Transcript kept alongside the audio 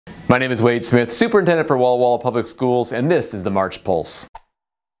My name is Wade Smith, Superintendent for Walla Walla Public Schools, and this is the March Pulse.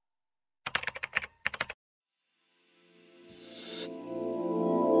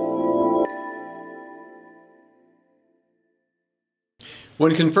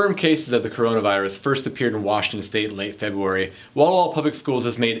 When confirmed cases of the coronavirus first appeared in Washington State in late February, Walla Walla Public Schools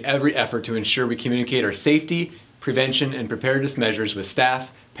has made every effort to ensure we communicate our safety, prevention, and preparedness measures with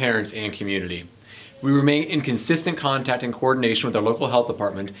staff, parents, and community. We remain in consistent contact and coordination with our local health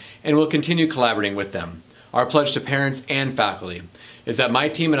department and will continue collaborating with them. Our pledge to parents and faculty is that my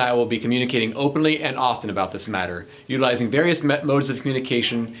team and I will be communicating openly and often about this matter, utilizing various modes of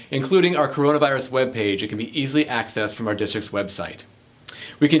communication, including our coronavirus webpage. It can be easily accessed from our district's website.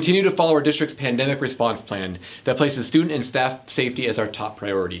 We continue to follow our district's pandemic response plan that places student and staff safety as our top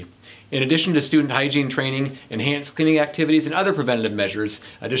priority. In addition to student hygiene training, enhanced cleaning activities, and other preventative measures,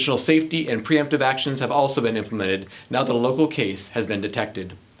 additional safety and preemptive actions have also been implemented now that a local case has been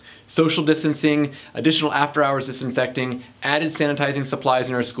detected. Social distancing, additional after-hours disinfecting, added sanitizing supplies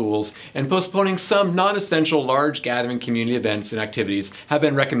in our schools, and postponing some non-essential large gathering community events and activities have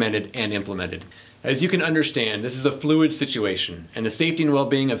been recommended and implemented. As you can understand, this is a fluid situation, and the safety and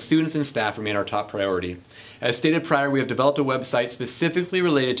well-being of students and staff remain our top priority. As stated prior, we have developed a website specifically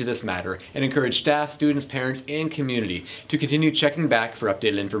related to this matter and encourage staff, students, parents, and community to continue checking back for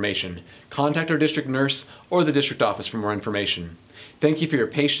updated information. Contact our district nurse or the district office for more information. Thank you for your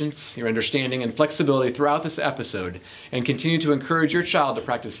patience, your understanding, and flexibility throughout this episode, and continue to encourage your child to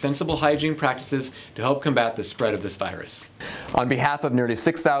practice sensible hygiene practices to help combat the spread of this virus. On behalf of nearly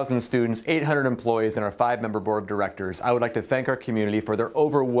 6,000 students, 800 employees, and our 5-member board of directors, I would like to thank our community for their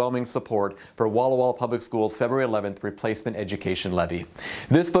overwhelming support for Walla Walla Public Schools' February 11th replacement education levy.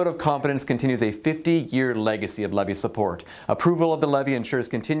 This vote of confidence continues a 50-year legacy of levy support. Approval of the levy ensures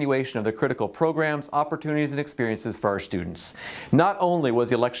continuation of the critical programs, opportunities, and experiences for our students. Not only was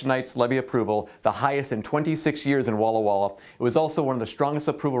the election night's levy approval the highest in 26 years in Walla Walla, it was also one of the strongest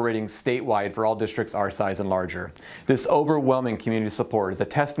approval ratings statewide for all districts our size and larger. This overwhelming community support is a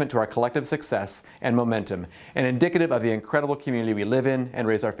testament to our collective success and momentum, and indicative of the incredible community we live in and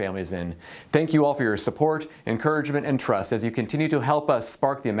raise our families in. Thank you all for your support, encouragement, and trust as you continue to help us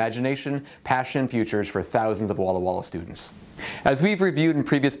spark the imagination, passion, and futures for thousands of Walla Walla students. As we've reviewed in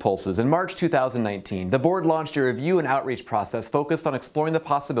previous pulses, in March 2019, the board launched a review and outreach process focused on exploring the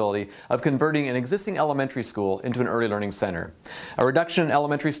possibility of converting an existing elementary school into an early learning center. A reduction in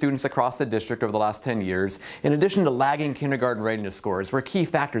elementary students across the district over the last 10 years, in addition to lagging kindergarten readiness scores, were key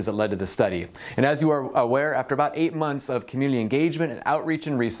factors that led to the study. And as you are aware, after about 8 months of community engagement and outreach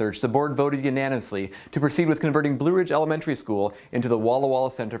and research, the board voted unanimously to proceed with converting Blue Ridge Elementary School into the Walla Walla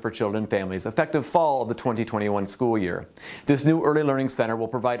Center for Children and Families, effective fall of the 2021 school year. This new early learning center will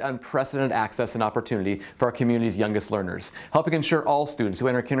provide unprecedented access and opportunity for our community's youngest learners, helping ensure all students who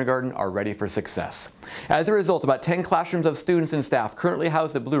enter kindergarten are ready for success. As a result, about 10 classrooms of students and staff currently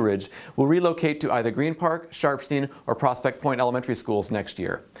housed at Blue Ridge will relocate to either Green Park, Sharpstein, or Prospect Point elementary schools next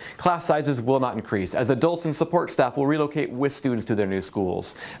year. Class sizes will not increase, as adults and support staff will relocate with students to their new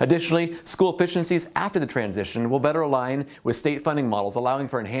schools. Additionally, school efficiencies after the transition will better align with state funding models, allowing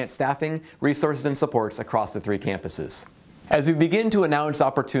for enhanced staffing, resources, and supports across the 3 campuses. As we begin to announce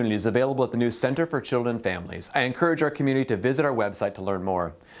opportunities available at the new Center for Children and Families, I encourage our community to visit our website to learn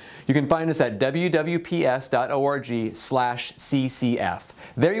more. You can find us at wwps.org/CCF.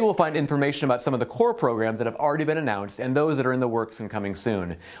 There you will find information about some of the core programs that have already been announced and those that are in the works and coming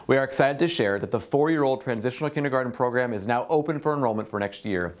soon. We are excited to share that the 4-year-old transitional kindergarten program is now open for enrollment for next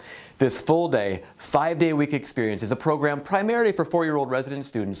year. This full-day, 5-day-a-week experience is a program primarily for 4-year-old resident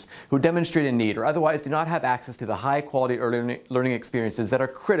students who demonstrate a need or otherwise do not have access to the high-quality early learning experiences that are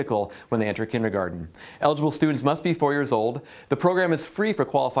critical when they enter kindergarten. Eligible students must be 4 years old. The program is free for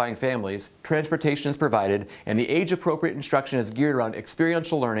qualifying families, transportation is provided, and the age-appropriate instruction is geared around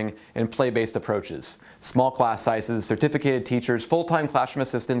experiential learning and play-based approaches. Small class sizes, certificated teachers, full-time classroom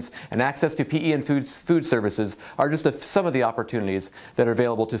assistants, and access to PE and food services are just some of the opportunities that are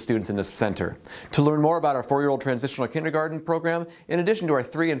available to students in this center. To learn more about our 4-year-old transitional kindergarten program, in addition to our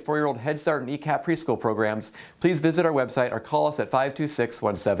 3- and 4-year-old Head Start and ECAP preschool programs, please visit our website or call us at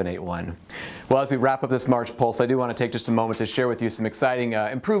 526-1781. Well, as we wrap up this March Pulse, I do want to take just a moment to share with you some exciting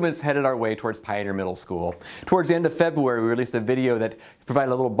improvements headed our way towards Pioneer Middle School. Towards the end of February, we released a video that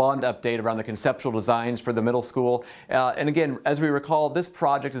provided a little bond update around the conceptual designs for the middle school. And again, as we recall, this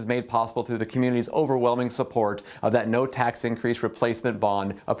project is made possible through the community's overwhelming support of that no tax increase replacement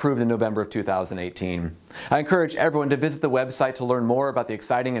bond approved in November of 2018. I encourage everyone to visit the website to learn more about the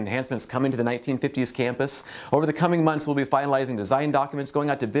exciting enhancements coming to the 1950s campus. Over the coming months, we'll be finalizing design documents, going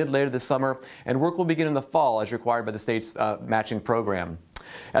out to bid later this summer, and work will begin in the fall as required by the state's matching program.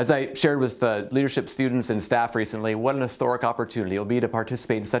 As I shared with leadership students and staff recently, what an historic opportunity it will be to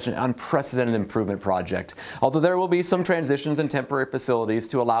participate in such an unprecedented improvement project. Although there will be some transitions and temporary facilities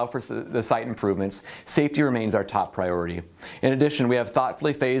to allow for the site improvements, safety remains our top priority. In addition, we have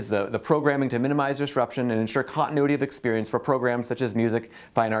thoughtfully phased the programming to minimize disruption and ensure continuity of experience for programs such as music,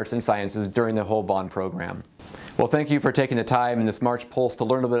 fine arts, and sciences during the whole bond program. Well, thank you for taking the time in this March Pulse to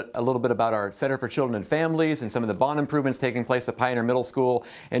learn a little bit about our Center for Children and Families and some of the bond improvements taking place at Pioneer Middle School,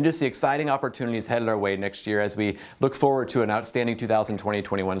 and just the exciting opportunities headed our way next year as we look forward to an outstanding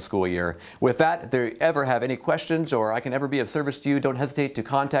 2020-21 school year. With that, if you ever have any questions or I can ever be of service to you, don't hesitate to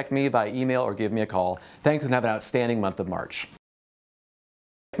contact me via email or give me a call. Thanks, and have an outstanding month of March.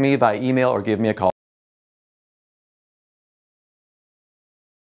 Me via email or give me a call.